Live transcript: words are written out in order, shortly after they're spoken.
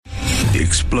The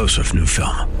explosive new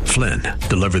film, Flynn,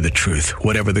 deliver the truth,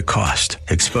 whatever the cost.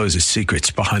 Exposes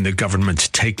secrets behind the government's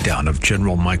takedown of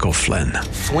General Michael Flynn.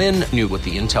 Flynn knew what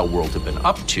the intel world had been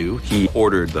up to. He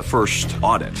ordered the first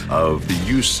audit of the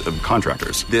use of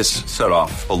contractors. This set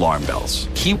off alarm bells.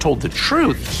 He told the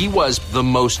truth. He was the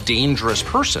most dangerous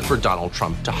person for Donald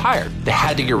Trump to hire. They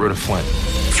had to get rid of Flynn.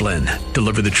 Flynn,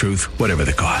 deliver the truth, whatever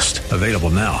the cost. Available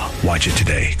now. Watch it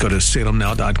today. Go to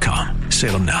salemnow.com.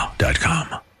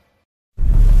 salemnow.com.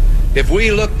 If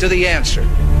we look to the answer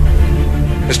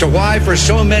as to why for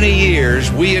so many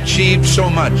years we achieved so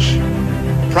much,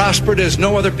 prospered as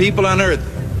no other people on earth,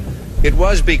 it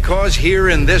was because here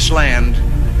in this land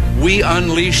we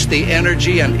unleashed the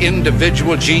energy and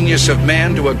individual genius of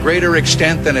man to a greater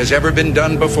extent than has ever been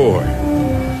done before.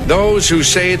 Those who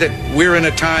say that we're in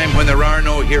a time when there are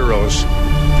no heroes,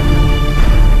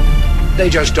 they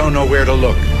just don't know where to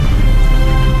look.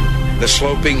 The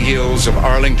sloping hills of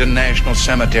Arlington National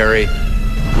Cemetery,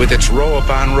 with its row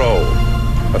upon row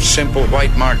of simple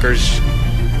white markers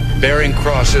bearing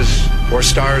crosses or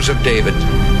stars of David,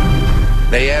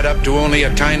 they add up to only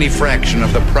a tiny fraction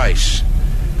of the price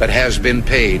that has been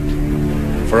paid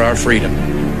for our freedom.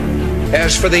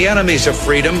 As for the enemies of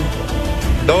freedom,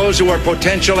 those who are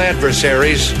potential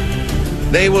adversaries,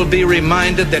 they will be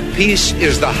reminded that peace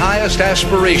is the highest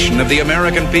aspiration of the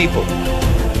American people.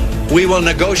 We will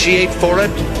negotiate for it,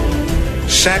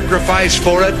 sacrifice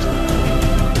for it.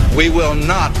 We will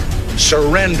not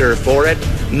surrender for it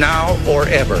now or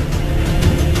ever.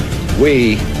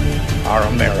 We are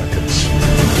Americans.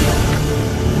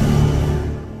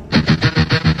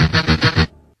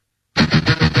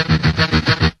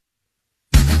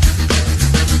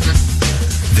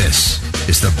 This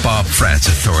is the Bob Frantz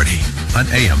Authority on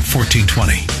AM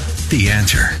 1420. The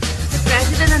Answer. The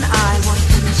President and I want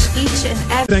to wish each and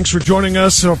every... Thanks for joining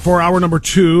us for hour number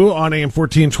 2 on AM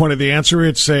 1420. The Answer.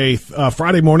 It's a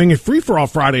Friday morning, a free-for-all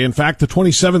Friday, in fact, the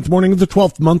 27th morning of the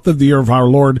 12th month of the year of our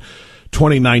Lord,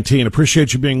 2019.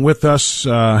 Appreciate you being with us.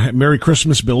 Merry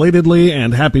Christmas belatedly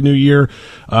and Happy New Year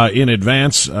in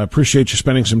advance. Appreciate you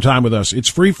spending some time with us. It's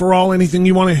free for all. Anything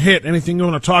you want to hit, anything you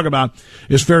want to talk about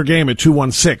is fair game at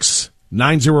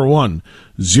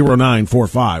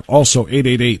 216-901-0945. Also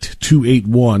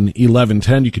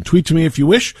 888-281-1110. You can tweet to me if you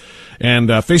wish, and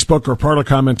Facebook or parlor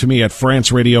comment to me at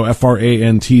France Radio,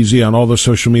 F-R-A-N-T-Z, on all those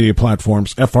social media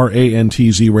platforms,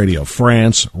 F-R-A-N-T-Z Radio,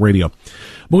 France Radio.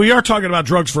 But we are talking about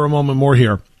drugs for a moment more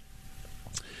here.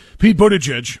 Pete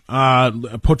Buttigieg,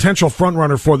 a potential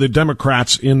frontrunner for the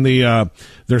Democrats in their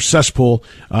cesspool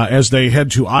as they head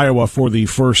to Iowa for the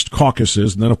first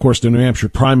caucuses, and then, of course, the New Hampshire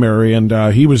primary. And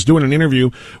he was doing an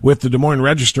interview with the Des Moines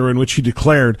Register in which he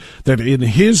declared that in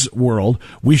his world,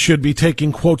 we should be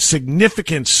taking, quote,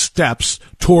 significant steps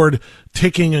toward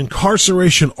taking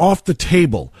incarceration off the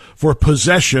table for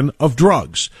possession of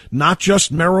drugs, not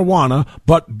just marijuana,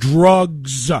 but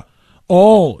drugs.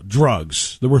 All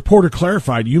drugs. The reporter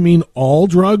clarified, you mean all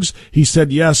drugs? He said,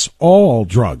 yes, all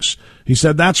drugs. He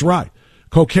said, that's right.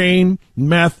 Cocaine,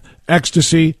 meth,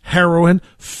 ecstasy, heroin,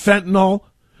 fentanyl,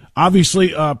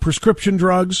 obviously prescription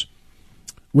drugs,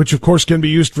 which of course can be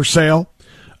used for sale.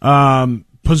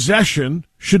 Possession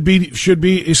should be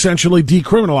essentially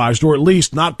decriminalized, or at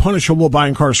least not punishable by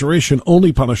incarceration,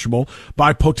 only punishable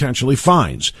by potentially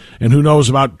fines. And who knows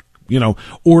about,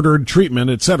 ordered treatment,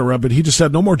 etc. But he just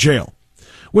said no more jail.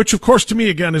 Which, of course, to me,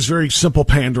 again, is very simple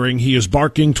pandering. He is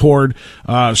barking toward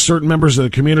certain members of the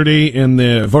community in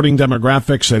the voting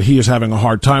demographics that he is having a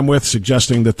hard time with,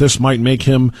 suggesting that this might make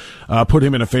him put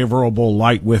him in a favorable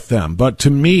light with them. But to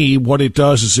me, what it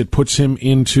does is it puts him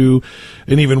into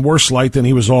an even worse light than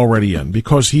he was already in,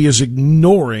 because he is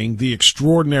ignoring the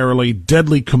extraordinarily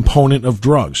deadly component of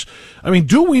drugs. I mean,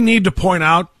 do we need to point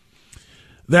out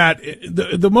that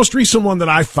the most recent one that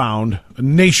I found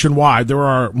nationwide, there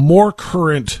are more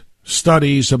current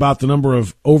studies about the number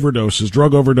of overdoses,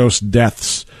 drug overdose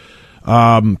deaths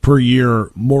per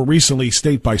year, more recently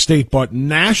state by state, but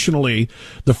nationally,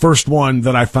 the first one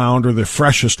that I found, or the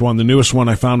freshest one, the newest one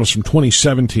I found, was from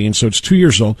 2017, so it's 2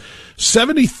 years old.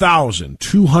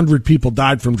 70,200 people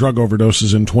died from drug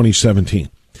overdoses in 2017.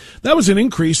 That was an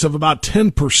increase of about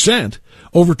 10%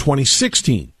 over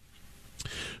 2016.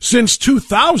 Since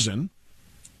 2000,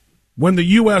 when the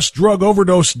U.S. drug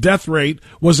overdose death rate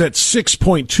was at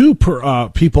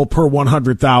 6.2 people per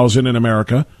 100,000 in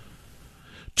America,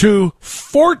 to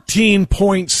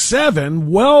 14.7,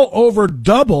 well over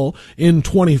double in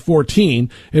 2014,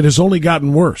 it has only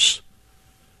gotten worse.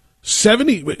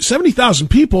 70,000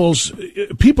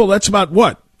 people, that's about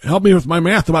what? Help me with my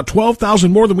math. About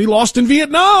 12,000 more than we lost in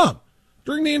Vietnam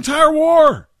during the entire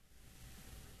war.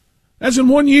 As in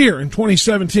 1 year, in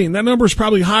 2017. That number is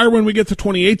probably higher when we get to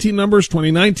 2018 numbers,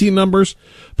 2019 numbers,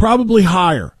 probably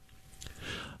higher.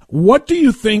 What do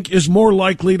you think is more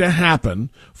likely to happen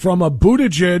from a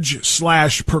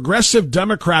Buttigieg / progressive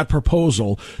Democrat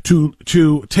proposal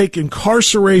to take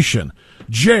incarceration,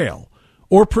 jail,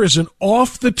 or prison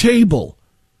off the table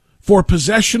for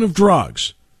possession of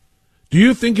drugs? Do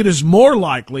you think it is more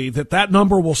likely that that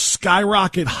number will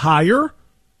skyrocket higher,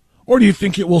 or do you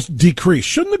think it will decrease?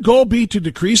 Shouldn't the goal be to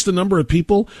decrease the number of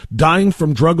people dying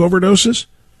from drug overdoses?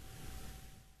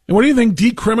 And what do you think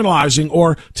decriminalizing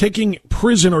or taking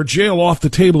prison or jail off the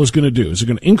table is going to do? Is it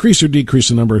going to increase or decrease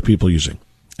the number of people using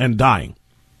and dying?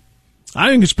 I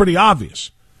think it's pretty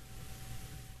obvious.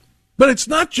 But it's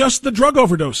not just the drug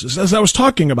overdoses, as I was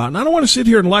talking about. And I don't want to sit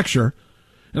here and lecture,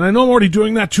 and I know I'm already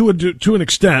doing that to an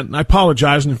extent, and I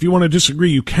apologize, and if you want to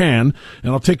disagree, you can,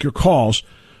 and I'll take your calls.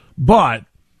 But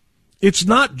it's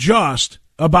not just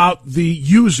about the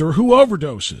user who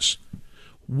overdoses.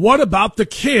 What about the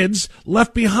kids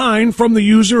left behind from the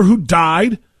user who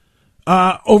died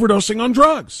overdosing on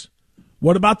drugs?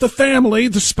 What about the family,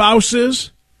 the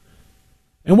spouses?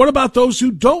 And what about those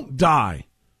who don't die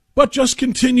but just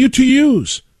continue to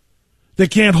use? They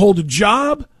can't hold a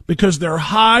job because they're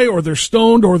high or they're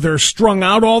stoned or they're strung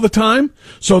out all the time,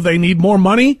 so they need more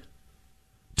money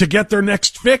to get their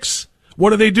next fix.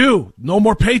 What do? No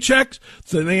more paychecks,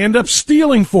 so they end up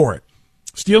stealing for it.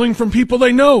 Stealing from people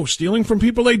they know, stealing from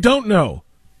people they don't know.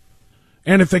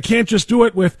 And if they can't just do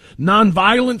it with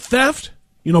nonviolent theft,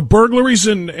 burglaries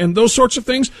and those sorts of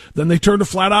things, then they turn to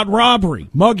flat-out robbery,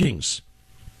 muggings,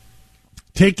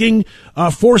 taking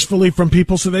forcefully from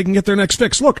people so they can get their next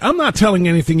fix. Look, I'm not telling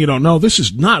anything you don't know. I'm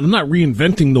not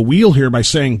reinventing the wheel here by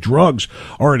saying drugs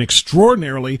are an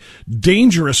extraordinarily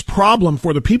dangerous problem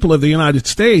for the people of the United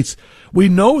States. We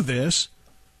know this.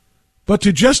 But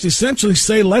to just essentially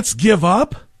say, let's give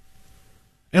up,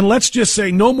 and let's just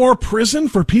say no more prison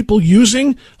for people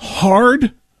using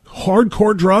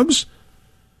hardcore drugs,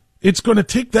 it's going to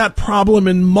take that problem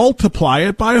and multiply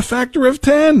it by a factor of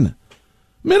 10.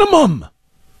 Minimum.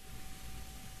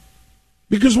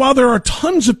 Because while there are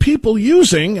tons of people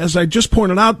using, as I just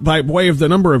pointed out by way of the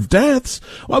number of deaths,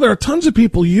 while there are tons of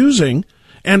people using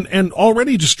and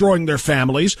already destroying their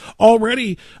families,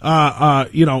 already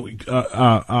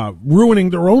ruining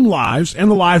their own lives and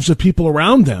the lives of people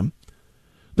around them,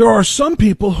 there are some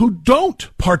people who don't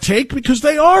partake because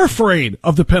they are afraid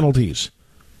of the penalties.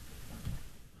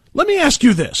 Let me ask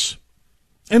you this,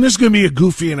 and this is going to be a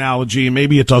goofy analogy, and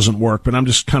maybe it doesn't work, but I'm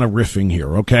just kind of riffing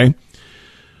here, okay?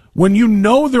 When you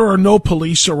know there are no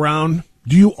police around,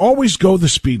 do you always go the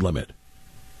speed limit?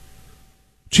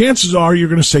 Chances are you're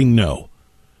going to say no.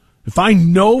 If I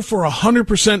know for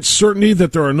 100% certainty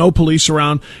that there are no police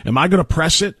around, am I going to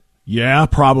press it? Yeah,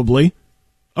 probably.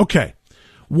 Okay.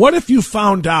 What if you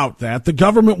found out that the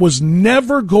government was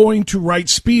never going to write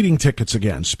speeding tickets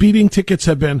again? Speeding tickets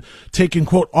have been taken,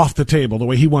 quote, off the table, the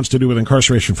way he wants to do with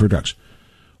incarceration for drugs.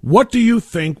 What do you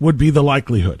think would be the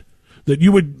likelihood? That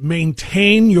you would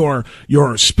maintain your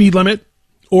speed limit,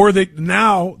 or that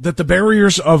now that the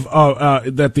barriers of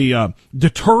that the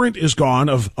deterrent is gone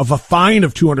of a fine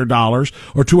of $200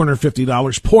 or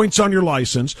 $250, points on your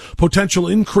license, potential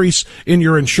increase in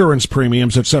your insurance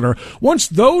premiums, etc. Once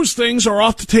those things are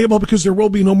off the table because there will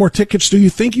be no more tickets, do you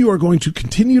think you are going to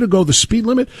continue to go the speed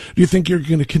limit? Do you think you're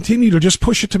going to continue to just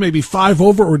push it to maybe 5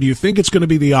 over, or do you think it's going to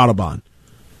be the Autobahn?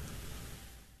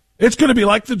 It's going to be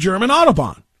like the German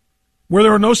Autobahn, where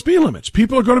there are no speed limits.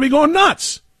 People are going to be going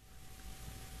nuts.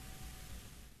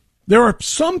 There are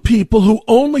some people who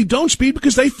only don't speed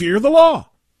because they fear the law.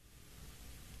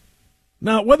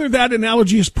 Now, whether that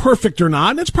analogy is perfect or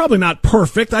not, and it's probably not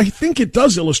perfect, I think it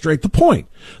does illustrate the point.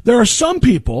 There are some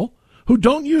people who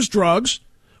don't use drugs,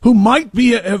 who might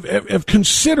be have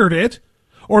considered it,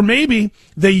 or maybe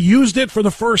they used it for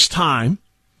the first time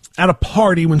at a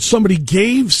party when somebody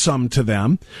gave some to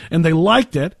them and they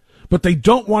liked it, but they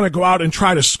don't want to go out and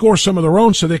try to score some of their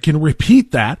own so they can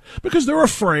repeat that because they're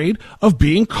afraid of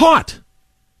being caught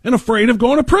and afraid of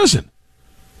going to prison.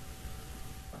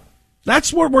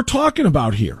 That's what we're talking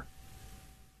about here.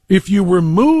 If you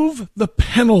remove the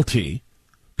penalty,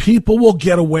 people will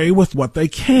get away with what they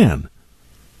can,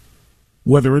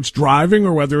 whether it's driving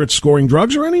or whether it's scoring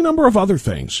drugs or any number of other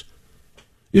things.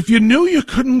 If you knew you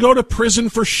couldn't go to prison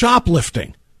for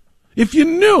shoplifting, if you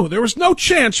knew there was no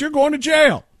chance you're going to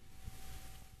jail.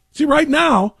 See, right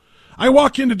now, I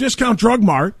walk into Discount Drug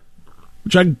Mart,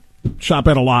 which I shop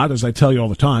at a lot, as I tell you all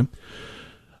the time.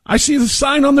 I see the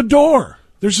sign on the door.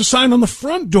 There's a sign on the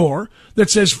front door that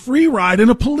says free ride in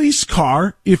a police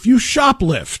car if you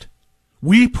shoplift.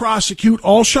 We prosecute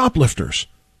all shoplifters.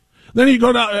 Then you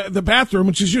go to the bathroom,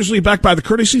 which is usually back by the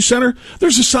courtesy center.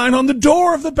 There's a sign on the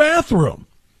door of the bathroom.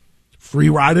 Free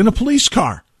ride in a police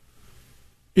car.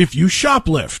 If you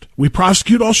shoplift, we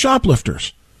prosecute all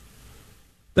shoplifters.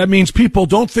 That means people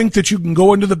don't think that you can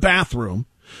go into the bathroom,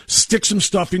 stick some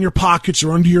stuff in your pockets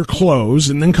or under your clothes,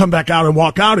 and then come back out and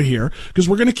walk out of here, because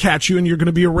we're going to catch you and you're going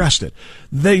to be arrested.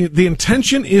 The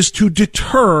intention is to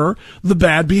deter the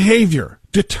bad behavior,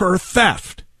 deter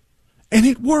theft. And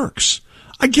it works.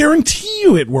 I guarantee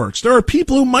you it works. There are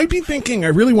people who might be thinking, I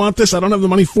really want this, I don't have the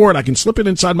money for it, I can slip it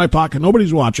inside my pocket,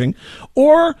 nobody's watching.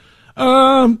 Or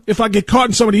if I get caught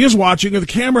and somebody is watching, or the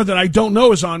camera that I don't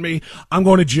know is on me, I'm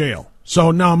going to jail.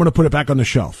 So now I'm going to put it back on the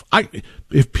shelf.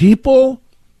 If people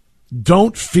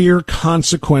don't fear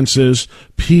consequences,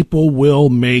 people will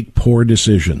make poor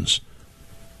decisions.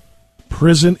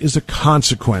 Prison is a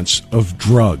consequence of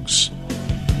drugs.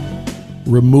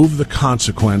 Remove the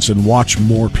consequence and watch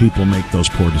more people make those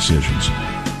poor decisions.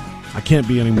 I can't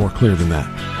be any more clear than that.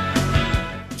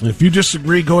 And if you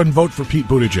disagree, go ahead and vote for Pete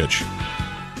Buttigieg.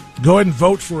 Go ahead and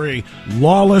vote for a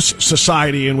lawless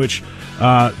society in which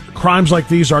crimes like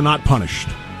these are not punished.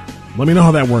 Let me know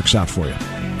how that works out for you.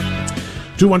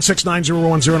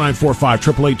 216-901-0945,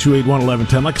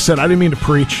 888-281-1110. Like I said, I didn't mean to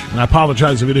preach, and I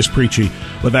apologize if it is preachy,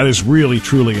 but that is really,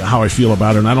 truly how I feel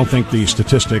about it, and I don't think the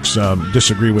statistics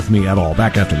disagree with me at all.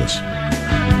 Back after this.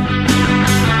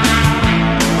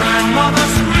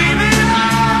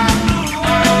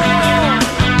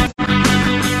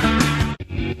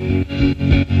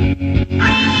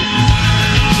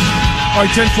 All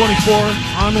right,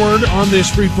 10:24, onward on this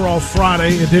Free-for-All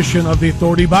Friday edition of The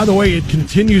Authority. By the way, it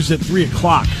continues at 3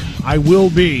 o'clock. I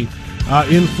will be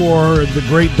in for the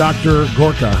great Dr.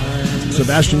 Gorka,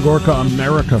 Sebastian Gorka,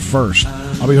 America First.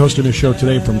 I'll be hosting his show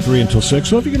today from 3 until 6.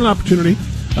 So if you get an opportunity,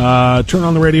 turn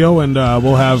on the radio, and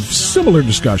we'll have similar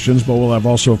discussions, but we'll have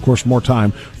also, of course, more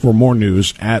time for more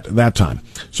news at that time.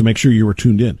 So make sure you were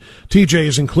tuned in. TJ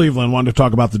is in Cleveland, wanted to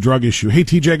talk about the drug issue. Hey,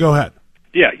 TJ, go ahead.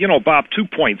 Yeah, Bob, 2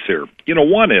 points here.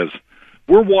 One is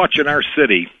we're watching our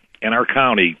city and our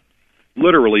county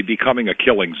literally becoming a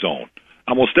killing zone.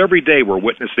 Almost every day we're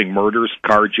witnessing murders,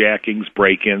 carjackings,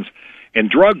 break-ins, and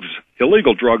drugs,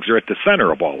 illegal drugs, are at the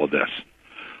center of all of this.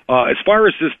 As far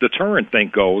as this deterrent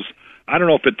thing goes, I don't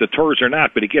know if it deters or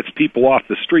not, but it gets people off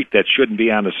the street that shouldn't be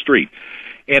on the street.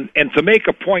 And to make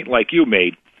a point like you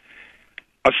made,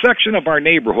 a section of our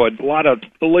neighborhood, a lot of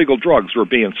illegal drugs were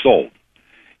being sold.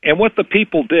 And what the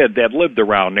people did that lived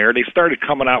around there, they started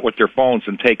coming out with their phones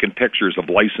and taking pictures of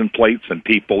license plates and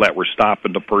people that were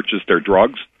stopping to purchase their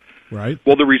drugs. Right.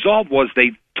 Well, the result was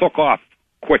they took off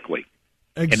quickly.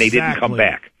 Exactly. And they didn't come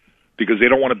back because they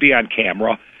don't want to be on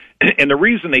camera. And the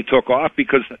reason they took off,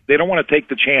 because they don't want to take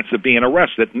the chance of being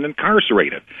arrested and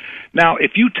incarcerated. Now,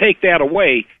 if you take that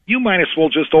away, you might as well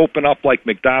just open up like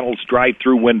McDonald's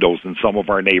drive-through windows in some of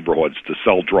our neighborhoods to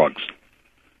sell drugs.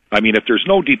 I mean, if there's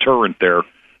no deterrent there,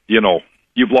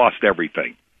 you've lost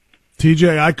everything.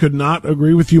 TJ, I could not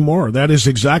agree with you more. That is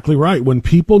exactly right. When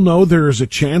people know there is a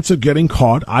chance of getting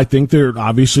caught, I think they're,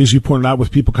 obviously, as you pointed out,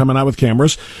 with people coming out with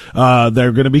cameras,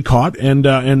 they're going to be caught, and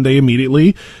they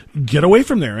immediately get away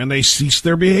from there, and they cease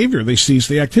their behavior. They cease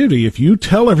the activity. If you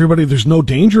tell everybody there's no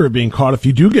danger of being caught, if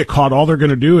you do get caught, all they're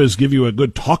going to do is give you a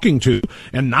good talking to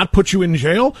and not put you in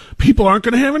jail. People aren't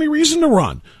going to have any reason to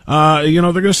run. They're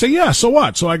going to say, yeah, so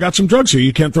what? So I got some drugs here.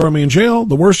 You can't throw me in jail.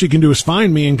 The worst you can do is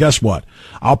fine me, and guess what?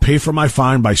 I'll pay for my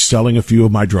fine by selling a few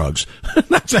of my drugs.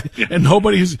 That's it. And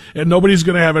nobody's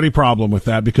going to have any problem with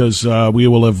that, because we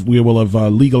will have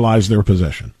legalized their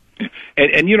possession.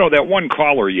 And that one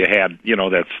caller you had,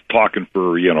 that's talking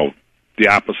for, the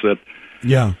opposite.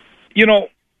 Yeah.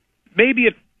 Maybe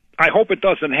I hope it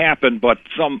doesn't happen, but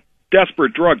some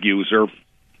desperate drug user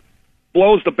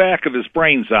blows the back of his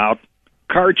brains out,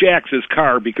 carjacks his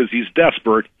car because he's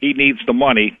desperate, he needs the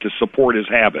money to support his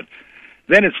habit.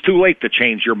 Then it's too late to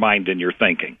change your mind and your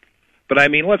thinking. But, I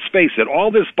mean, let's face it,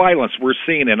 all this violence we're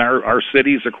seeing in our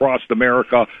cities across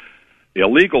America, the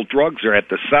illegal drugs are at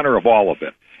the center of all of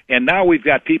it. And now we've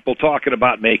got people talking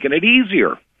about making it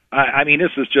easier. I mean,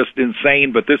 this is just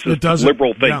insane, but this is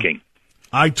liberal thinking. Yeah.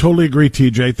 I totally agree,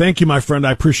 TJ. Thank you, my friend.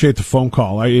 I appreciate the phone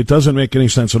call. It doesn't make any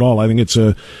sense at all. I think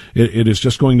it is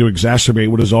just going to exacerbate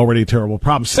what is already a terrible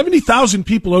problem. 70,000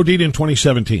 people OD'd in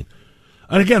 2017.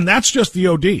 And again, that's just the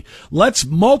OD. Let's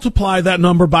multiply that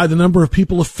number by the number of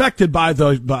people affected by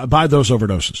those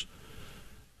overdoses.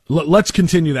 Let's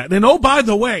continue that. And, oh, by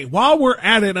the way, while we're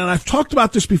at it, and I've talked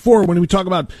about this before when we talk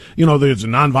about, there's a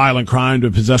nonviolent crime to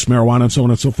possess marijuana and so on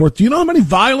and so forth. Do you know how many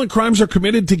violent crimes are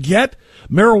committed to get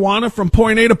marijuana from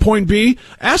point A to point B?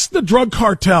 Ask the drug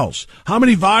cartels how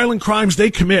many violent crimes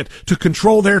they commit to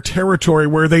control their territory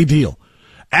where they deal.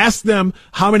 Ask them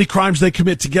how many crimes they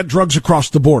commit to get drugs across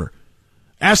the border.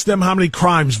 Ask them how many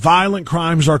violent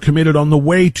crimes are committed on the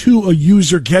way to a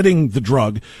user getting the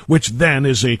drug, which then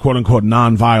is a quote-unquote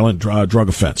nonviolent drug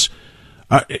offense.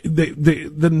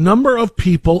 The number of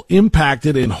people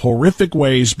impacted in horrific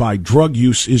ways by drug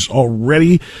use is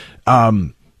already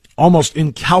almost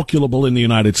incalculable in the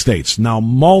United States. Now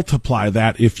multiply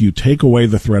that if you take away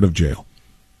the threat of jail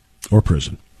or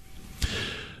prison.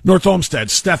 North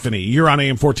Olmsted, Stephanie, you're on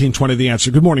AM 1420 The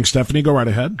Answer. Good morning, Stephanie. Go right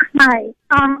ahead. Hi.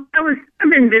 I've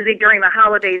been busy during the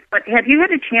holidays, but have you had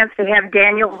a chance to have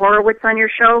Daniel Horowitz on your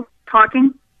show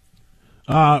talking?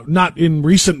 Not in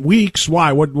recent weeks.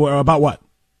 Why? What about what?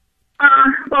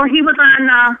 Well, he was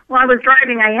on, while I was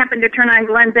driving, I happened to turn on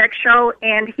Glenn Beck's show,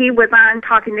 and he was on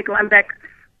talking to Glenn Beck,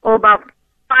 about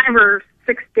 5 or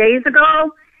 6 days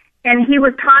ago, and he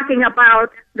was talking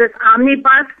about this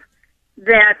omnibus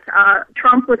that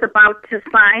Trump was about to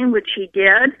sign, which he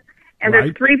did, and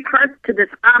There's 3 parts to this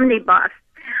omnibus.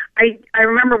 I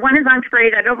remember one is on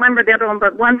trade, I don't remember the other one,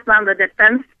 but one's on the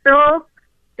defense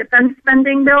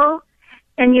spending bill,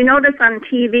 and you notice on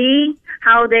TV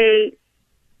how they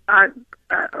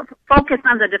focus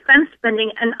on the defense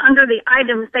spending, and under the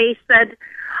items they said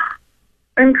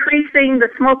increasing the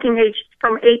smoking age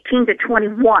from 18 to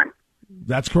 21.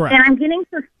 That's correct. And I'm getting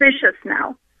suspicious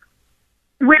now.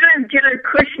 Where is Jared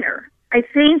Kushner? I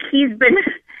think he's been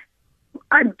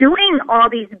doing all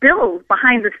these bills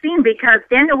behind the scene, because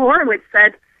Daniel Horowitz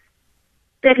said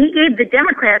that he gave the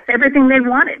Democrats everything they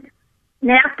wanted.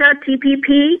 NAFTA,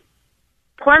 TPP,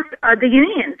 plus the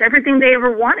unions, everything they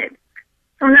ever wanted.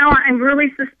 So now I'm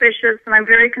really suspicious, and I'm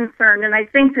very concerned, and I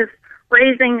think this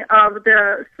raising of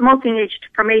the smoking age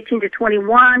from 18 to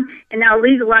 21 and now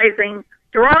legalizing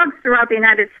drugs throughout the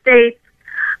United States,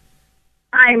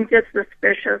 I'm just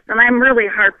suspicious, and I'm really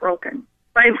heartbroken.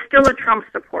 But I'm still a Trump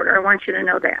supporter. I want you to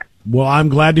know that. Well, I'm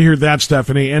glad to hear that,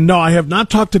 Stephanie. And no, I have not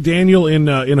talked to Daniel in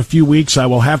a few weeks. I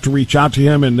will have to reach out to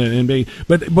him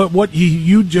but what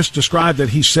you just described that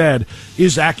he said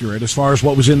is accurate as far as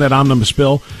what was in that omnibus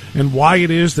bill and why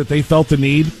it is that they felt the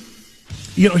need.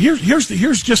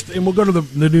 Here's just, and we'll go to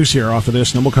the news here off of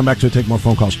this, and then we'll come back to take more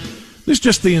phone calls. This is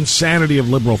just the insanity of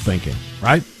liberal thinking,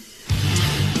 right?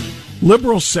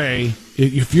 Liberals say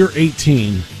if you're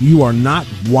 18, you are not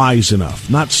wise enough,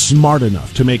 not smart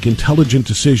enough to make intelligent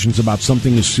decisions about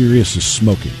something as serious as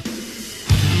smoking.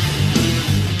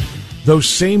 Those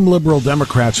same liberal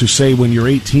Democrats who say when you're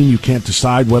 18 you can't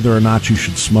decide whether or not you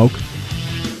should smoke,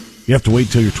 you have to wait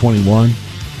till you're 21,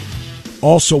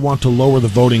 also want to lower the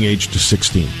voting age to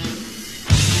 16.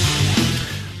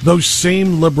 Those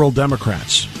same liberal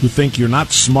Democrats who think you're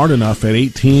not smart enough at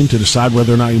 18 to decide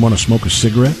whether or not you want to smoke a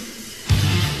cigarette,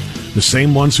 the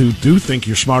same ones who do think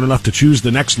you're smart enough to choose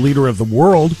the next leader of the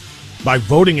world by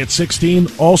voting at 16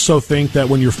 also think that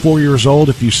when you're 4 years old,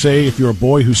 if you're a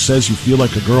boy who says you feel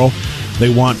like a girl, they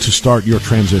want to start your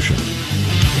transition.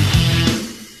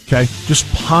 Okay? Just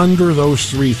ponder those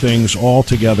 3 things all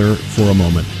together for a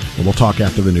moment, and we'll talk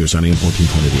after the news on AM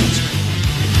 1420 The Answer.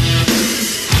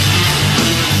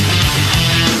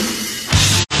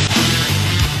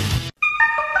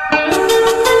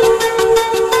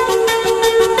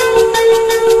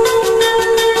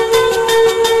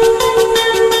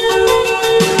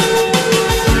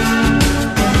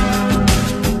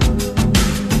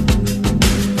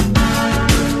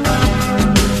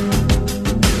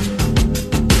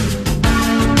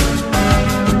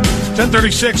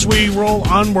 We roll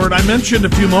onward. I mentioned a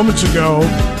few moments ago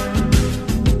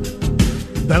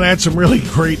that I had some really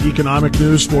great economic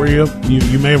news for you.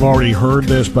 You may have already heard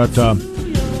this, but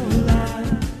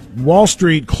Wall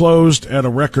Street closed at a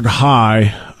record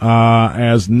high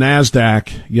as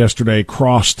NASDAQ yesterday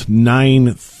crossed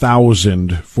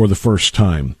 9,000 for the first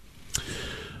time.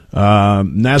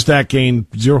 NASDAQ gained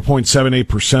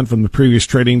 0.78% from the previous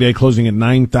trading day, closing at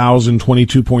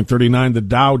 9,022.39. The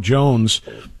Dow Jones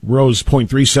rose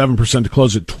 0.37% to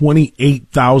close at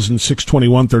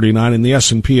 28,621.39, and the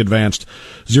S&P advanced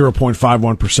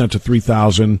 0.51% to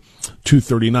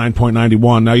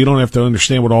 3,239.91. Now, you don't have to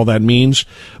understand what all that means,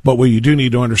 but what you do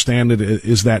need to understand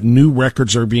is that new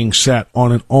records are being set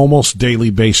on an almost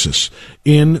daily basis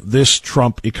in this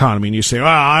Trump economy. And you say,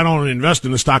 I don't invest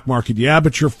in the stock market. Yeah,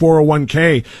 but your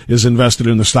 401k is invested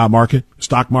in the stock market.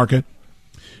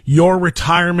 Your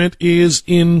retirement is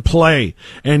in play,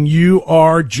 and you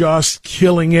are just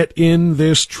killing it in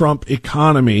this Trump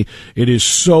economy. It is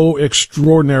so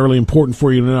extraordinarily important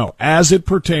for you to know. As it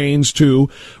pertains to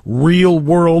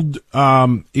real-world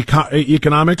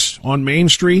economics on Main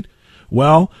Street,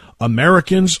 well,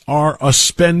 Americans are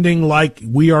spending like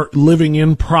we are living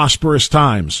in prosperous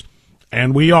times,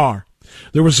 and we are.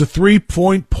 There was a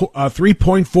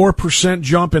 3.4%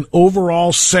 jump in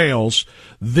overall sales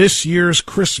this year's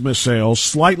Christmas sales,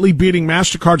 slightly beating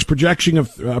MasterCard's projection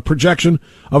of a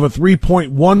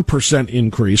 3.1%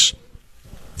 increase.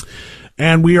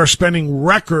 And we are spending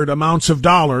record amounts of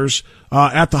dollars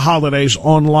at the holidays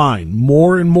online.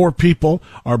 More and more people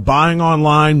are buying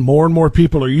online. More and more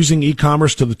people are using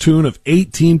e-commerce to the tune of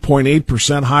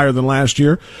 18.8% higher than last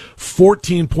year,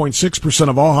 14.6%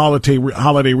 of all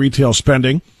holiday retail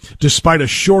spending, despite a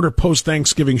shorter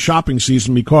post-Thanksgiving shopping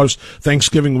season because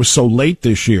Thanksgiving was so late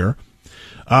this year.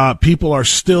 People are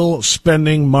still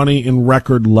spending money in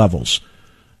record levels.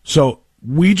 So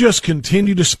we just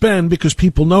continue to spend because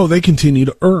people know they continue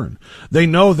to earn. They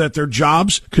know that their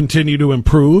jobs continue to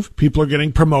improve. People are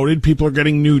getting promoted. People are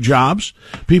getting new jobs.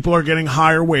 People are getting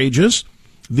higher wages.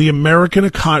 The American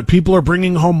economy, people are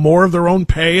bringing home more of their own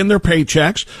pay in their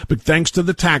paychecks, but thanks to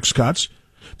the tax cuts.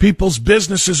 People's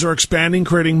businesses are expanding,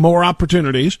 creating more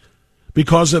opportunities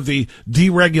because of the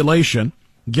deregulation,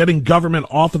 getting government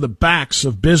off of the backs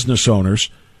of business owners.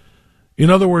 In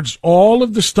other words, all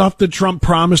of the stuff that Trump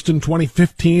promised in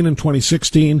 2015 and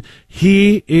 2016,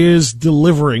 he is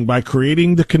delivering by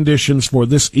creating the conditions for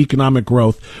this economic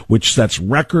growth, which sets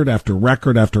record after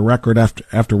record after record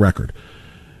after record.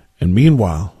 And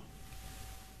meanwhile,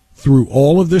 through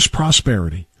all of this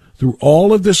prosperity, through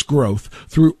all of this growth,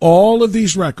 through all of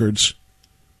these records,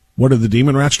 what are the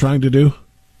demon rats trying to do?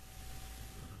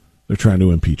 They're trying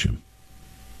to impeach him.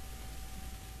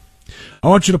 I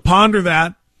want you to ponder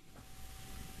that.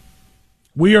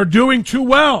 We are doing too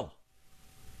well.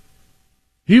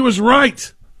 He was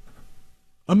right.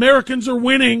 Americans are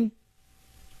winning,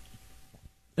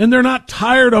 and they're not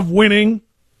tired of winning.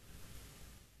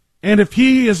 And if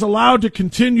he is allowed to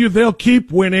continue, they'll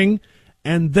keep winning,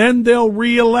 and then they'll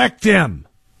reelect him.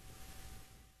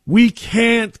 We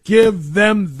can't give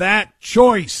them that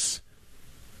choice.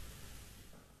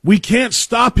 We can't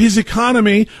stop his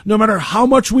economy, no matter how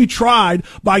much we tried,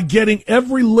 by getting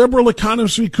every liberal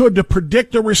economist we could to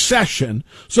predict a recession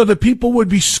so that people would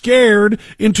be scared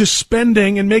into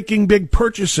spending and making big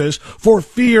purchases for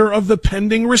fear of the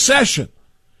pending recession.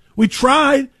 We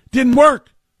tried, didn't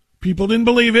work. People didn't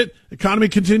believe it. The economy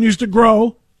continues to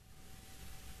grow.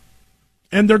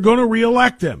 And they're going to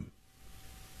reelect him.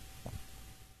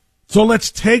 So let's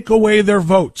take away their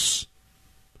votes.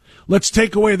 Let's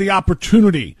take away the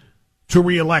opportunity to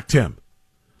reelect him.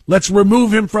 Let's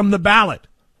remove him from the ballot.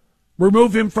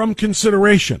 Remove him from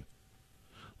consideration.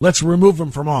 Let's remove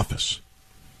him from office.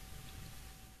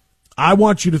 I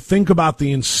want you to think about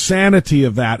the insanity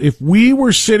of that. If we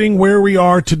were sitting where we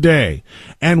are today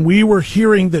and we were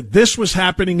hearing that this was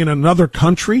happening in another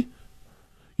country,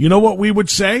 you know what we would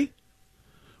say?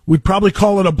 We'd probably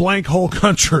call it a blank hole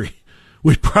country.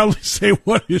 We'd probably say,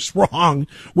 what is wrong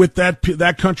with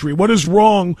that country? What is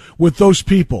wrong with those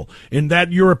people in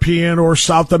that European or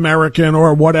South American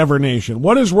or whatever nation?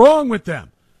 What is wrong with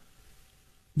them?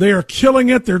 They are killing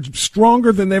it. They're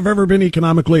stronger than they've ever been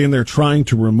economically, and they're trying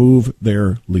to remove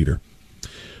their leader.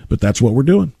 But that's what we're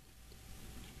doing.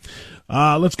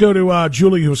 Let's go to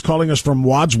Julie, who's calling us from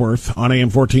Wadsworth on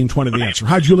AM 1420 The Answer.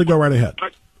 Hi, Julie. Go right ahead.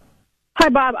 Hi,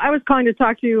 Bob. I was calling to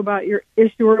talk to you about your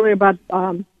issue earlier about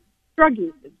drug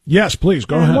usage. Yes, please,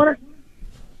 go ahead.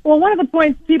 One of the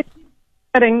points people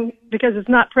are getting, because it's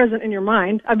not present in your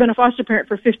mind, I've been a foster parent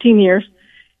for 15 years,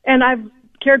 and I've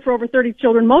cared for over 30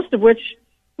 children, most of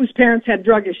whose parents had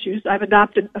drug issues. I've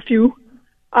adopted a few.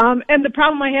 And the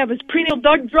problem I have is prenatal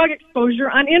drug exposure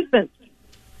on infants.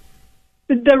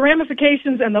 The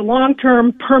ramifications and the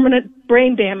long-term permanent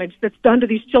brain damage that's done to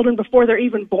these children before they're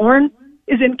even born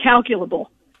is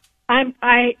incalculable.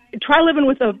 I try living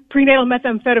with a prenatal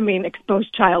methamphetamine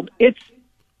exposed child.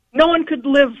 No one could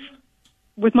live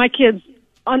with my kids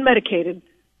unmedicated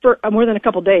for more than a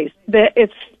couple days.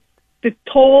 The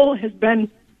toll has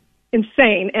been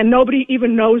insane, and nobody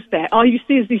even knows that. All you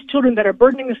see is these children that are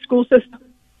burdening the school system.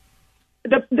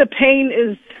 The pain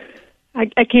is, I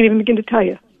can't even begin to tell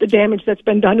you the damage that's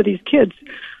been done to these kids.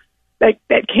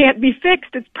 That can't be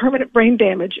fixed. It's permanent brain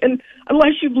damage. And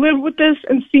unless you've lived with this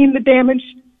and seen the damage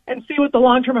and see what the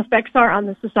long-term effects are on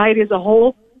the society as a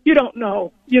whole, you don't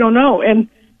know. You don't know. And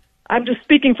I'm just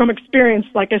speaking from experience.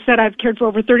 Like I said, I've cared for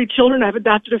over 30 children. I've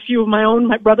adopted a few of my own.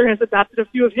 My brother has adopted a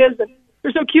few of his. And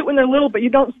they're so cute when they're little, but you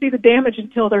don't see the damage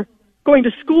until they're going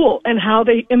to school and how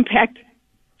they impact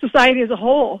society as a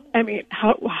whole. I mean,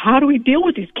 how do we deal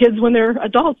with these kids when they're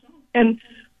adults? And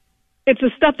it's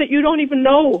the stuff that you don't even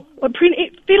know.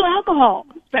 Fetal alcohol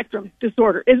spectrum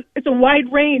disorder it's a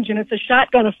wide range, and it's a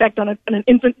shotgun effect on an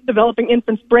developing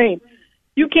infant's brain.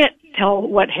 You can't tell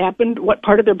what happened, what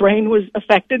part of their brain was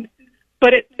affected,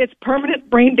 but it's permanent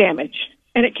brain damage,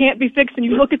 and it can't be fixed. And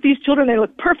you look at these children, they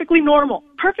look perfectly normal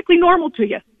to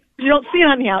you. You don't see it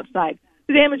on the outside.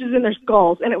 The damage is in their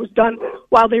skulls, and it was done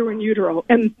while they were in utero.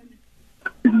 And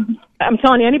I'm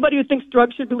telling you, anybody who thinks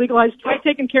drugs should be legalized, try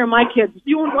taking care of my kids.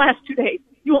 You won't last 2 days.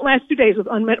 You won't last 2 days with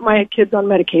my kids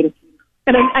unmedicated.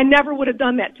 And I never would have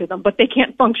done that to them, but they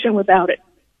can't function without it.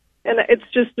 And it's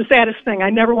just the saddest thing.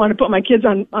 I never want to put my kids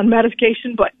on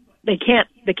medication, but they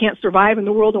can't survive in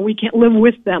the world, and we can't live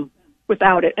with them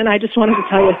without it. And I just wanted to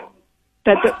tell you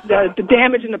that the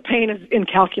damage and the pain is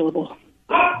incalculable.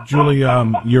 Julie,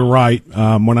 you're right.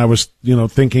 When I was,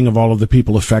 thinking of all of the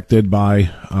people affected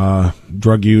by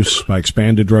drug use, by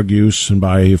expanded drug use, and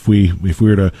by if we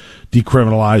were to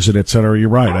decriminalize it, et cetera, you're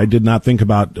right. I did not think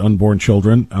about unborn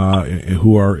children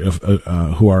who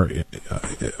are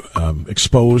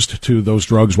exposed to those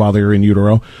drugs while they're in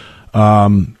utero.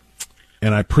 And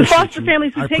I appreciate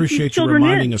you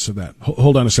reminding us of that.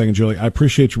 Hold on a second, Julie. I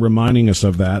appreciate you reminding us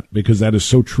of that, because that is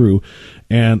so true.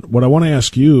 And what I want to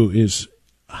ask you is,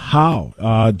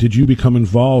 how did you become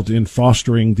involved in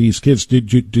fostering these kids?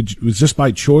 Was this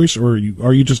by choice, or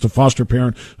are you just a foster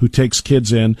parent who takes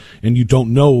kids in and you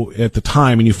don't know at the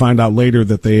time, and you find out later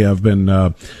that they have been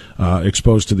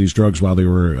exposed to these drugs while they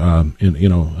were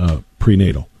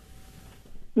prenatal?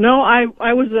 No, I'm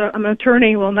an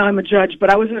attorney. Well, now I'm a judge, but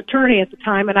I was an attorney at the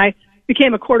time, and I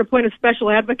became a court-appointed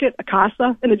special advocate, a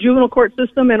CASA, in the juvenile court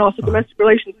system and also domestic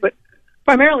relations, but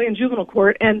primarily in juvenile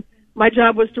court. And my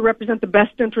job was to represent the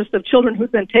best interest of children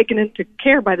who've been taken into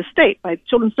care by the state, by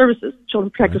Children's Services,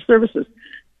 Children Protective Services.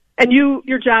 And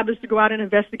your job is to go out and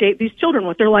investigate these children,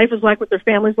 what their life is like, what their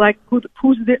family's like,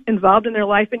 who's involved in their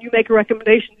life, and you make a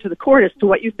recommendation to the court as to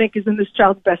what you think is in this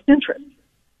child's best interest.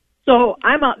 So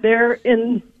I'm out there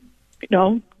in,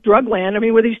 drug land,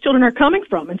 where these children are coming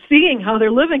from, and seeing how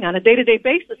they're living on a day-to-day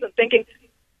basis and thinking,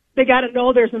 they got to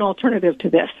know there's an alternative to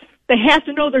this. They have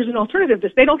to know there's an alternative to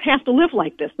this. They don't have to live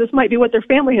like this. This might be what their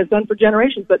family has done for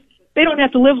generations, but they don't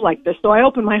have to live like this. So I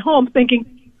opened my home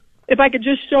thinking, if I could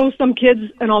just show some kids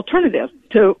an alternative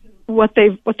to what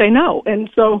they know. And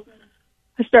so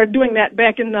I started doing that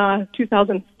back in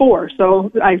 2004.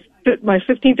 So my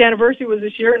 15th anniversary was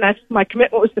this year, and my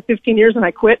commitment was to 15 years, and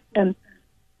I quit. And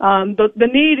the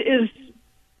need is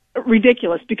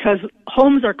ridiculous, because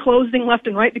homes are closing left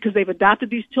and right because they've adopted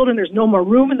these children. There's no more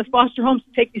room in the foster homes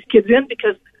to take these kids in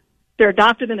because they're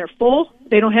adopted and they're full.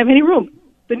 They don't have any room.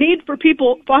 The need for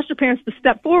foster parents to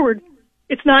step forward,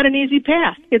 it's not an easy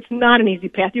path. It's not an easy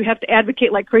path. You have to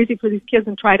advocate like crazy for these kids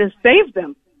and try to save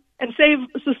them and save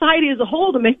society as a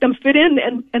whole to make them fit in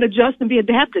and adjust and be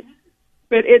adapted.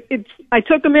 But I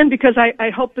took them in because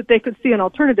I hoped that they could see an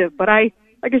alternative. But like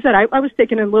I said, I was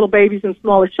taking in little babies and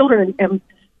smaller children, and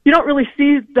you don't really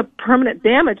see the permanent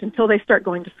damage until they start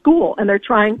going to school and they're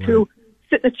trying to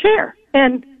sit in a chair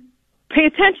and pay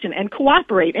attention and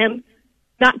cooperate and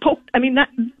not poke.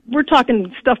 We're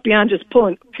talking stuff beyond just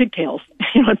pulling pigtails,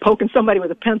 and poking somebody with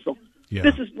a pencil. Yeah.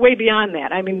 This is way beyond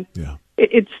that.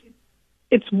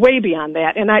 It's way beyond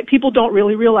that, and people don't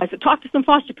really realize it. Talk to some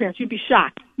foster parents. You'd be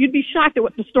shocked. You'd be shocked at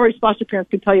what the stories foster parents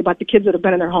can tell you about the kids that have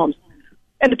been in their homes.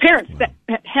 And the parents that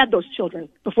had those children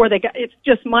before they got, it's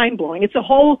just mind-blowing. It's a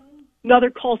whole another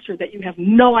culture that you have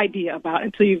no idea about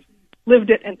until you've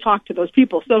lived it and talked to those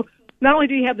people. So not only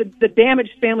do you have the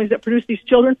damaged families that produce these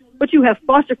children, but you have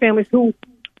foster families who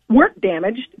weren't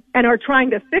damaged and are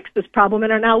trying to fix this problem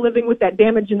and are now living with that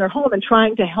damage in their home and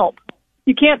trying to help.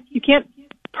 You can't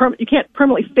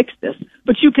permanently fix this,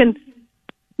 but you can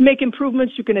make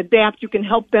improvements, you can adapt, you can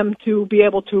help them to be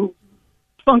able to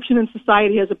function in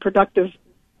society as a productive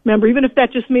member, even if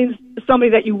that just means somebody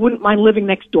that you wouldn't mind living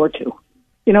next door to.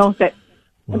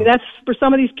 That's for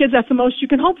some of these kids, that's the most you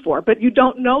can hope for. But you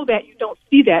don't know that, you don't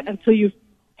see that until you've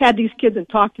had these kids and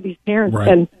talked to these parents. Right.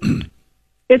 And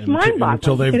it's mind-boggling.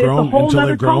 Until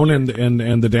they've grown,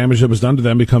 and the damage that was done to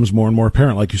them becomes more and more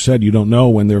apparent. Like you said, you don't know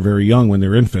when they're very young, when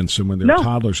they're infants, and when they're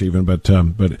toddlers even. But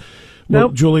Well,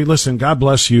 Nope. Julie, listen, God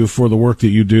bless you for the work that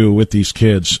you do with these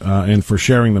kids and for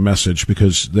sharing the message,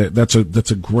 because that's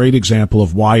a great example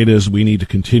of why it is we need to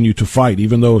continue to fight,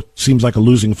 even though it seems like a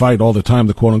losing fight all the time,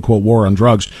 the quote-unquote war on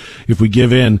drugs. If we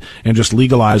give in and just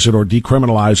legalize it or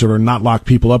decriminalize it or not lock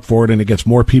people up for it and it gets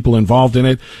more people involved in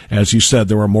it, as you said,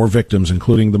 there are more victims,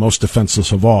 including the most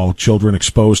defenseless of all, children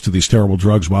exposed to these terrible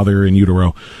drugs while they're in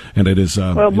utero. And it is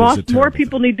more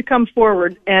people need to come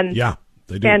forward and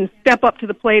and step up to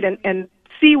the plate and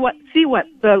see what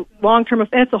the long-term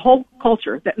effects. It's a whole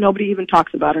culture that nobody even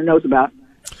talks about or knows about.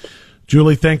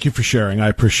 Julie, thank you for sharing. I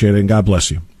appreciate it, and God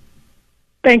bless you.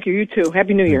 Thank you. You too.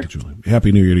 Happy New Year. Thank you, Julie.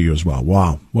 Happy New Year to you as well.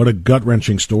 Wow, what a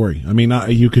gut-wrenching story. I mean,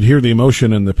 you could hear the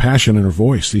emotion and the passion in her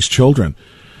voice. These children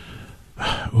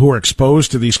who are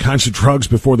exposed to these kinds of drugs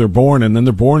before they're born, and then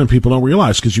they're born and people don't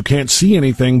realize because you can't see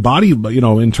anything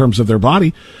in terms of their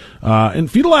body. And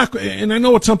fetal and I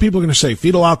know what some people are going to say,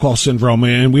 fetal alcohol syndrome,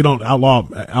 and we don't outlaw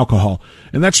alcohol.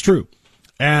 And that's true.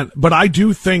 But I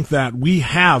do think that we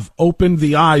have opened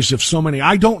the eyes of so many.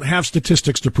 I don't have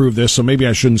statistics to prove this, so maybe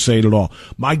I shouldn't say it at all.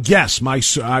 My guess,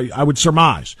 I would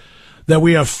surmise that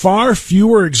we have far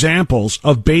fewer examples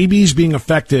of babies being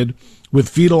affected with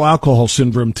fetal alcohol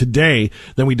syndrome today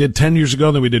than we did 10 years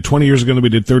ago, than we did 20 years ago, than we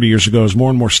did 30 years ago, as more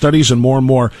and more studies and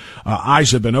more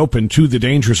eyes have been opened to the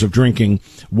dangers of drinking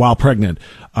while pregnant.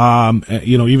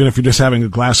 Even if you're just having a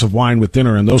glass of wine with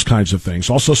dinner and those kinds of things.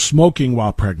 Also smoking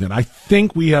while pregnant. I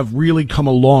think we have really come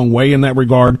a long way in that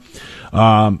regard.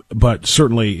 But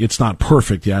certainly it's not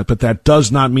perfect yet, but that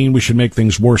does not mean we should make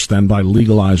things worse than by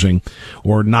legalizing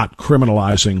or not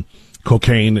criminalizing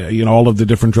cocaine, all of the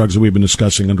different drugs that we've been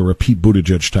discussing under a Pete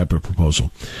Buttigieg type of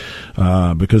proposal.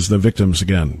 Because the victims,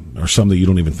 again, are some that you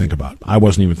don't even think about. I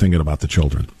wasn't even thinking about the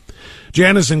children.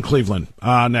 Jan is in Cleveland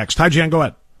next. Hi, Jan, go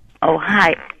ahead. Oh,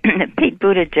 hi. Pete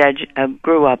Buttigieg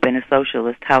grew up in a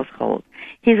socialist household.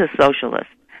 He's a socialist.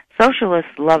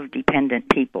 Socialists love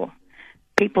dependent people.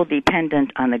 People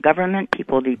dependent on the government,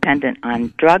 people dependent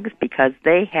on drugs because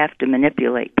they have to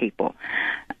manipulate people.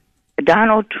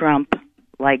 Donald Trump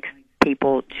likes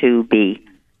people to be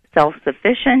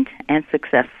self-sufficient and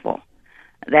successful.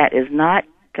 That's not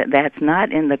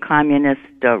in the communist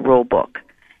rule book.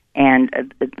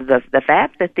 And the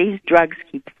fact that these drugs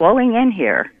keep flowing in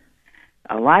here,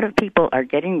 a lot of people are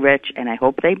getting rich, and I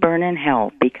hope they burn in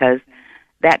hell because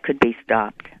that could be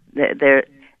stopped.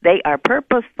 They are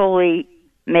purposefully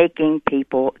making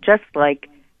people, just like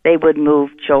they would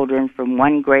move children from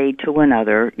one grade to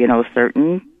another,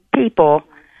 certain people,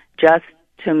 just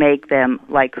to make them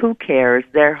like, who cares,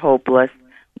 they're hopeless,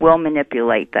 we'll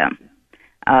manipulate them.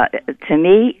 To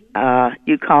me,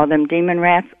 you call them demon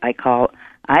rats, I call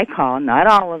not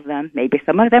all of them, maybe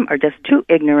some of them are just too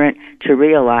ignorant to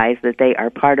realize that they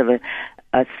are part of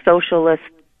a socialist,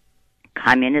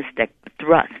 communistic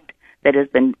thrust that has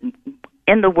been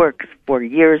in the works for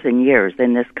years and years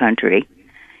in this country,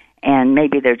 and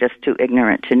maybe they're just too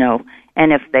ignorant to know.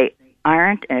 And if they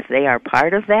aren't, and if they are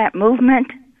part of that movement,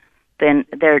 then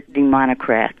they're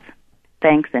demonocrats.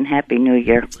 Thanks, and Happy New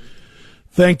Year.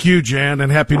 Thank you, Jan,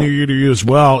 and Happy New Year to you as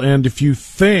well. And if you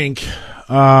think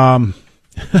that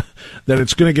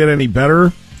it's going to get any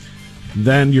better,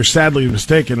 then you're sadly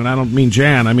mistaken. And I don't mean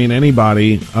Jan, I mean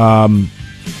anybody. A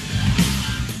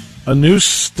new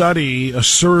study, a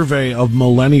survey of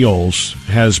millennials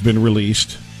has been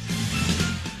released,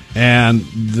 and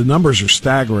the numbers are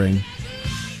staggering.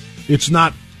 It's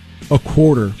not a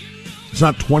quarter. It's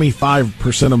not 25%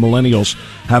 of millennials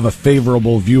have a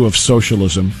favorable view of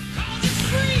socialism.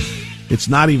 It's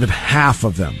not even half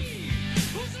of them,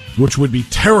 which would be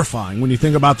terrifying when you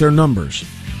think about their numbers.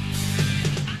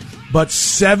 But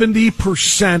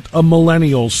 70% of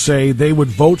millennials say they would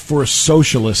vote for a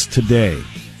socialist today.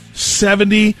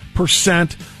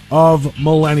 70% of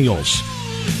millennials,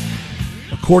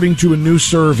 according to a new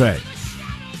survey.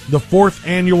 The 4th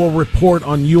annual report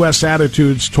on U.S.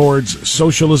 attitudes towards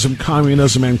socialism,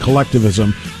 communism, and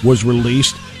collectivism was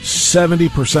released. 70%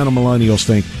 of millennials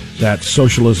think that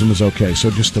socialism is okay. So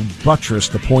just to buttress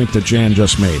the point that Jan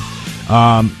just made,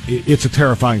 it's a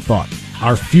terrifying thought.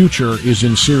 Our future is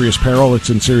in serious peril. It's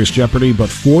in serious jeopardy. But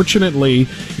fortunately,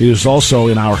 it is also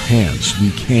in our hands. We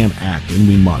can act, and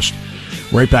we must.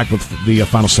 Right back with the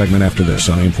final segment after this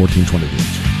on AM 1420.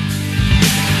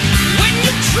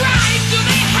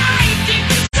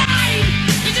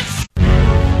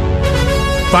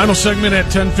 Final segment at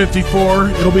 10:54.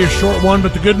 It'll be a short one,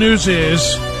 but the good news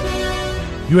is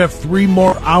you have 3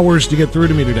 more hours to get through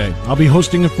to me today. I'll be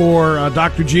hosting it for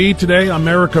Dr. G today,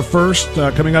 America First,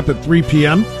 coming up at 3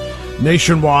 p.m.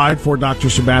 nationwide for Dr.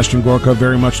 Sebastian Gorka.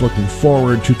 Very much looking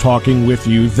forward to talking with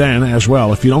you then as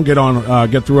well. If you don't get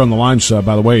through on the lines,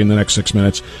 by the way, in the next 6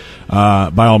 minutes,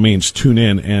 by all means, tune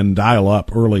in and dial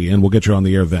up early, and we'll get you on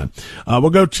the air then. We'll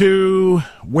go to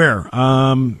where?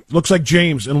 Looks like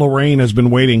James in Lorraine has been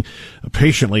waiting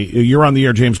patiently. You're on the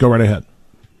air, James. Go right ahead.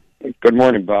 Good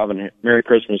morning, Bob, and Merry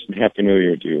Christmas and Happy New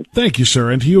Year to you. Thank you,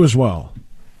 sir, and to you as well.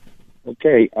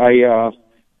 Okay, I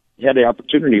had the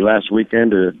opportunity last weekend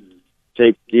to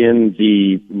take in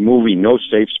the movie No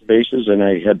Safe Spaces, and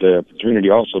I had the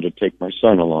opportunity also to take my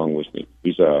son along with me.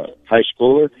 He's a high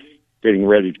schooler getting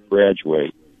ready to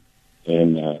graduate,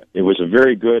 and it was a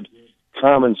very good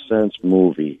common sense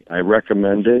movie. I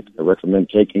recommend it. I recommend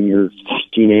taking your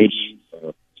teenage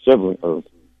sibling or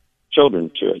children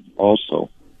to it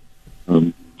also.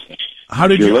 How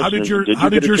did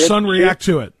your son react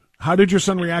to it? How did your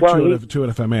son react to it,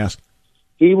 if I may ask?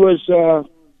 He was a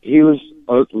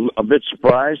bit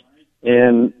surprised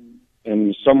and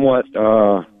somewhat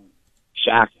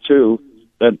shocked too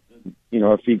that, you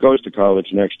know, if he goes to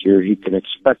college next year, he can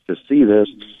expect to see this.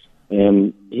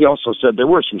 And he also said there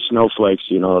were some snowflakes,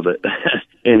 you know, that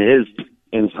in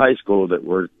his high school that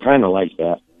were kind of like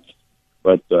that.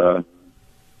 But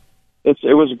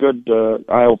it was a good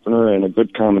eye opener and a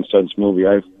good common sense movie.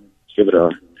 I give it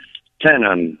a 10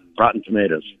 on Rotten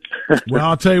Tomatoes. Well,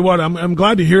 I'll tell you what, I'm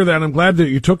glad to hear that. I'm glad that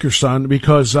you took your son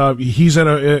because he's in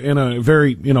a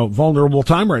very, you know, vulnerable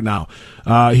time right now.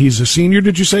 He's a senior.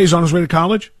 Did you say he's on his way to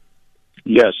college?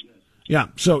 Yes. Yeah,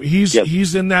 so he's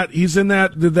in that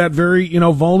very, you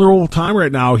know, vulnerable time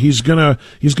right now. He's gonna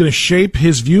shape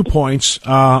his viewpoints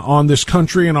on this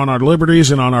country and on our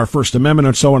liberties and on our First Amendment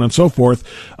and so on and so forth,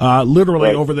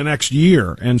 literally over the next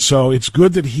year. And so it's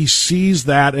good that he sees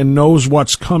that and knows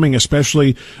what's coming,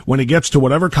 especially when he gets to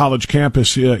whatever college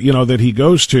campus you know that he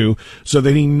goes to, so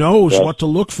that he knows what to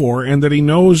look for and that he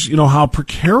knows, you know, how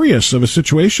precarious of a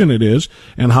situation it is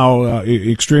and how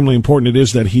extremely important it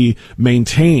is that he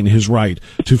maintain his right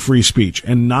to free speech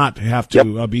and not have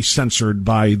to be censored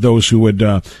by those who would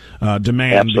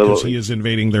demand because he is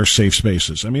invading their safe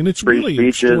spaces. I mean, it's free really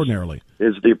speech extraordinarily.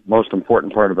 Is the most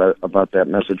important part about that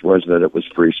message was that it was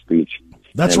free speech.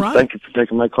 That's right. Thank you for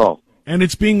taking my call. And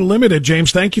it's being limited,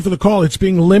 James. Thank you for the call. It's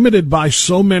being limited by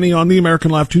so many on the American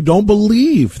left who don't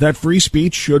believe that free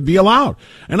speech should be allowed.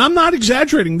 And I'm not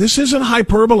exaggerating. This isn't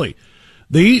hyperbole.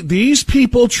 These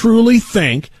people truly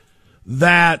think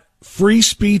that free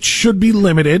speech should be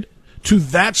limited to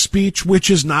that speech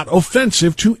which is not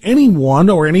offensive to anyone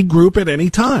or any group at any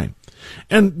time.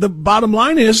 And the bottom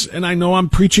line is, and I know I'm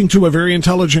preaching to a very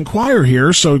intelligent choir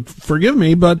here, so forgive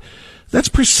me, but that's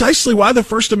precisely why the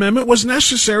First Amendment was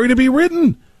necessary to be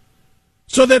written.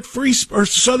 So that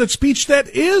speech that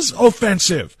is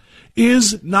offensive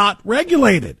is not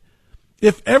regulated.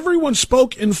 If everyone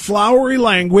spoke in flowery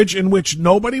language in which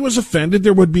nobody was offended,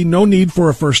 there would be no need for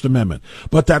a First Amendment.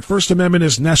 But that First Amendment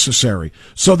is necessary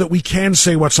so that we can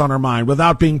say what's on our mind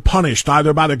without being punished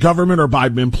either by the government or by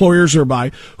employers or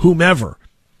by whomever.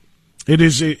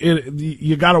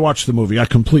 You got to watch the movie. I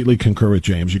completely concur with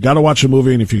James. You got to watch the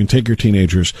movie, and if you can take your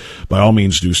teenagers, by all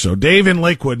means do so. Dave in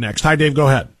Lakewood next. Hi, Dave. Go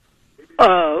ahead.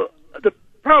 The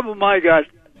problem I got,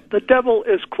 the devil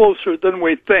is closer than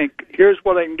we think. Here's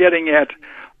what I'm getting at.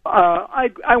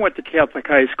 I went to Catholic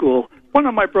high school. One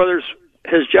of my brothers,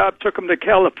 his job took him to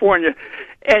California.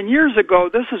 And years ago,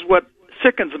 this is what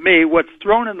sickens me, what's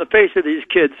thrown in the face of these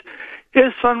kids.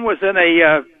 His son was in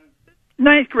a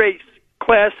ninth grade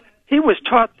class. He was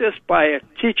taught this by a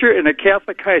teacher in a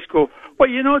Catholic high school. Well,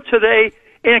 you know, today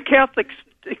in a Catholic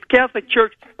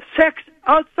church, sex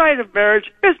outside of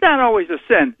marriage is not always a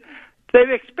sin. They've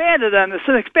expanded on this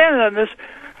and expanded on this.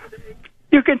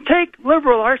 You can take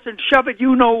liberal arts and shove it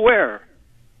you know where.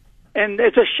 And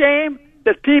it's a shame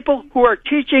that people who are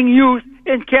teaching youth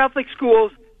in Catholic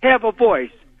schools have a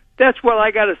voice. That's what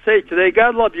I got to say today.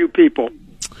 God love you people.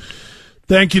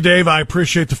 Thank you, Dave. I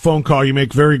appreciate the phone call. You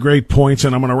make very great points,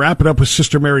 and I'm going to wrap it up with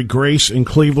Sister Mary Grace in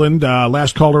Cleveland.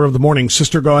 Last caller of the morning.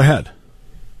 Sister, go ahead.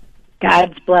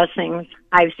 God's blessings.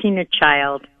 I've seen a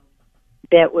child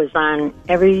that was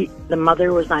the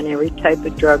mother was on every type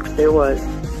of drugs there was.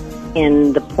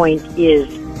 And the point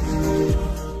is,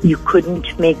 you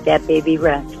couldn't make that baby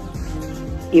rest.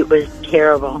 It was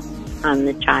terrible on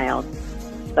the child.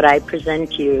 But I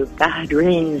present to you, God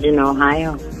reigns in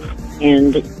Ohio.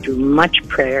 And through much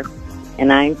prayer,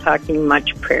 and I'm talking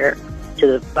much prayer to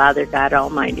the Father God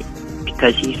Almighty,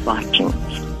 because He's watching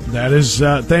us. That is,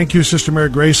 thank you, Sister Mary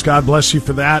Grace. God bless you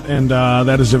for that. And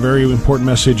that is a very important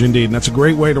message indeed. And that's a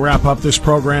great way to wrap up this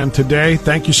program today.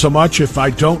 Thank you so much. If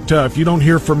you don't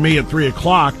hear from me at 3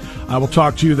 o'clock, I will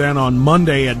talk to you then on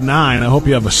Monday at 9. I hope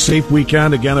you have a safe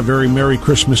weekend. Again, a very Merry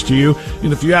Christmas to you.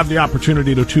 And if you have the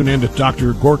opportunity to tune in to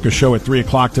Dr. Gorka's show at 3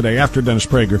 o'clock today after Dennis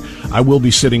Prager, I will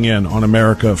be sitting in on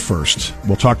America First.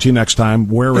 We'll talk to you next time,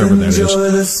 wherever that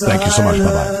is. Thank you so much.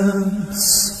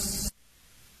 Bye-bye.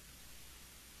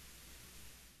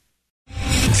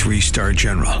 3-star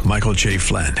General Michael J.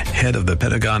 Flynn, head of the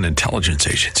Pentagon Intelligence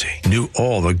Agency, knew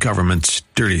all the government's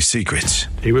dirty secrets.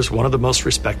 He was one of the most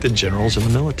respected generals in the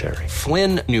military.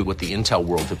 Flynn knew what the intel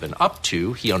world had been up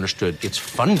to. He understood its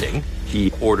funding.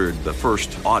 He ordered the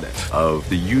first audit of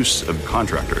the use of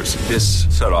contractors. This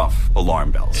set off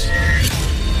alarm bells.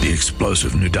 The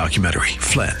explosive new documentary,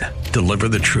 Flynn, Deliver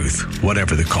the Truth,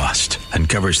 Whatever the Cost,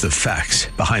 uncovers the facts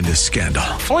behind this scandal.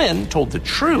 Flynn told the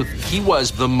truth. He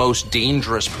was the most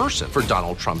dangerous person for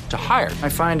Donald Trump to hire. I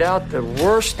find out the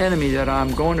worst enemy that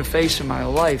I'm going to face in my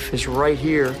life is right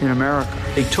here in America.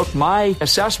 They took my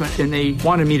assessment and they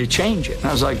wanted me to change it. And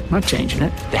I was like, I'm not changing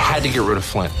it. They had to get rid of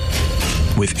Flynn.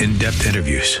 With in-depth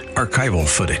interviews, archival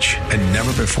footage, and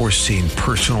never-before-seen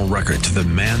personal records of the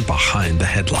man behind the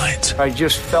headlines. I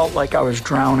just felt like I was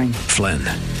drowning. Flynn,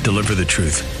 Deliver the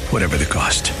Truth, Whatever the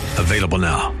Cost. Available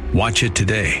now. Watch it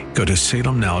today. Go to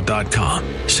salemnow.com.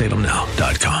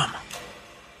 salemnow.com.